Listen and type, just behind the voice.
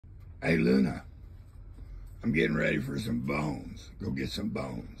Hey, Luna, I'm getting ready for some bones. Go get some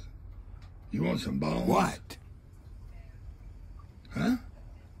bones. You want some bones? What? Huh?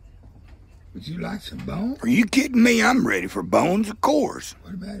 Would you like some bones? Are you kidding me? I'm ready for bones, of course.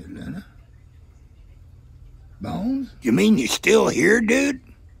 What about it, Luna? Bones? You mean you're still here, dude?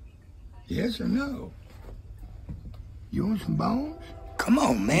 Yes or no? You want some bones? Come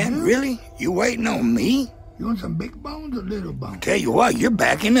on, man, really? You waiting on me? You want some big bones or little bones? Tell you what, you're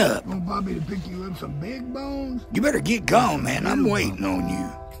backing up. You want Bobby to pick you up some big bones? You better get going, man. I'm waiting on you.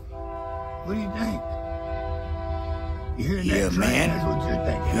 What do you think? You hearing Yeah, that train? man. That's what you're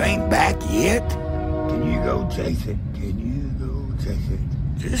thinking. You ain't back yet? Can you go chase it? Can you go chase it?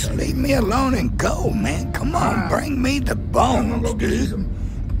 Just leave me alone and go, man. Come on, bring me the I'm gonna bones, go get you dude. some.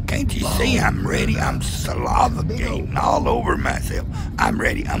 Can't you see I'm ready? I'm salivating all over myself. I'm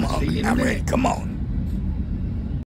ready. I'm hungry. I'm ready. Come on.